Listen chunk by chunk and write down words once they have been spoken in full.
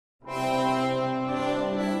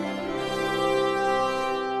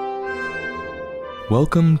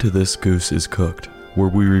Welcome to This Goose is Cooked, where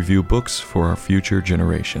we review books for our future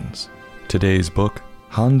generations. Today's book,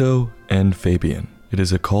 Hondo and Fabian. It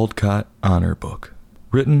is a Caldecott Honor book,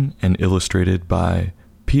 written and illustrated by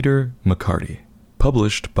Peter McCarty,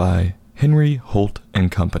 published by Henry Holt and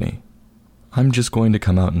Company. I'm just going to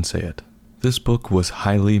come out and say it. This book was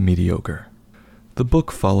highly mediocre. The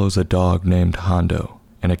book follows a dog named Hondo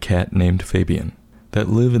and a cat named Fabian that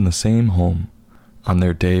live in the same home on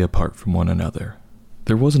their day apart from one another.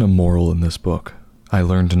 There wasn't a moral in this book. I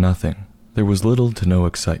learned nothing. There was little to no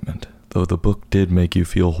excitement, though the book did make you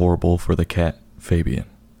feel horrible for the cat, Fabian.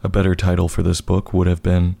 A better title for this book would have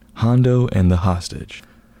been Hondo and the Hostage.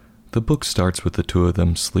 The book starts with the two of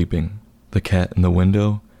them sleeping, the cat in the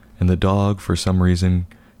window, and the dog, for some reason,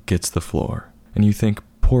 gets the floor. And you think,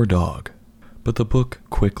 poor dog. But the book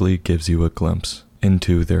quickly gives you a glimpse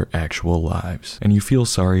into their actual lives, and you feel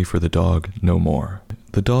sorry for the dog no more.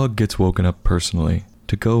 The dog gets woken up personally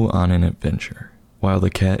to go on an adventure, while the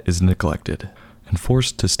cat is neglected and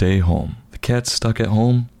forced to stay home. The cat's stuck at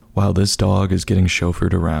home while this dog is getting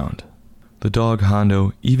chauffeured around. The dog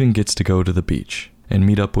Hondo even gets to go to the beach and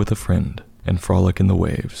meet up with a friend and frolic in the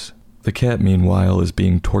waves. The cat, meanwhile, is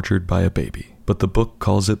being tortured by a baby, but the book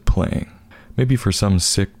calls it playing. Maybe for some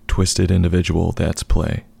sick, twisted individual that's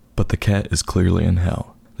play, but the cat is clearly in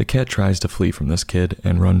hell. The cat tries to flee from this kid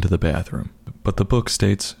and run to the bathroom, but the book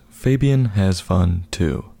states Fabian has fun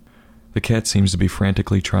too. The cat seems to be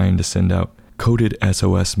frantically trying to send out coded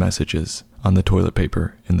SOS messages on the toilet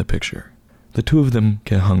paper in the picture. The two of them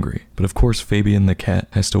get hungry, but of course Fabian the cat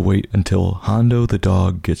has to wait until Hondo the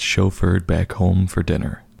dog gets chauffeured back home for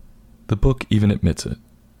dinner. The book even admits it.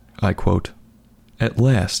 I quote, "At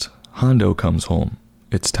last, Hondo comes home.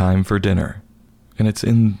 It's time for dinner." And it's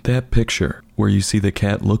in that picture where you see the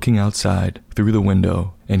cat looking outside through the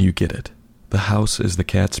window and you get it. The house is the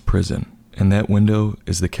cat's prison, and that window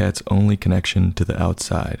is the cat's only connection to the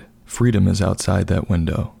outside. Freedom is outside that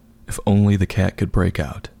window. If only the cat could break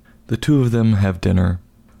out. The two of them have dinner.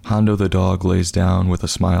 Hondo the dog lays down with a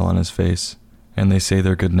smile on his face, and they say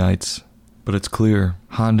their goodnights. But it's clear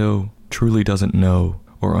Hondo truly doesn't know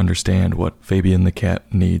or understand what Fabian the cat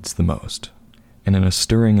needs the most. And in a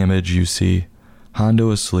stirring image you see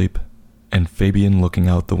Hondo asleep and Fabian looking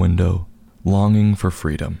out the window, longing for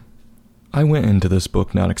freedom. I went into this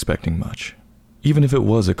book not expecting much, even if it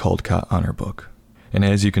was a Caldecott Honor book. And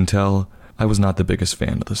as you can tell, I was not the biggest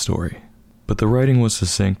fan of the story. But the writing was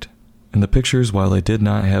succinct, and the pictures, while they did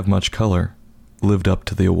not have much color, lived up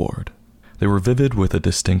to the award. They were vivid with a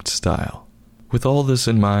distinct style. With all this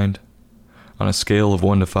in mind, on a scale of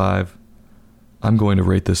 1 to 5, I'm going to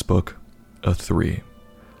rate this book a 3.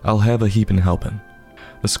 I'll have a heapin' helpin'.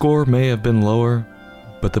 The score may have been lower,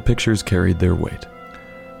 but the pictures carried their weight.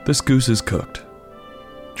 This goose is cooked.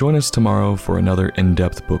 Join us tomorrow for another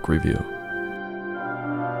in-depth book review.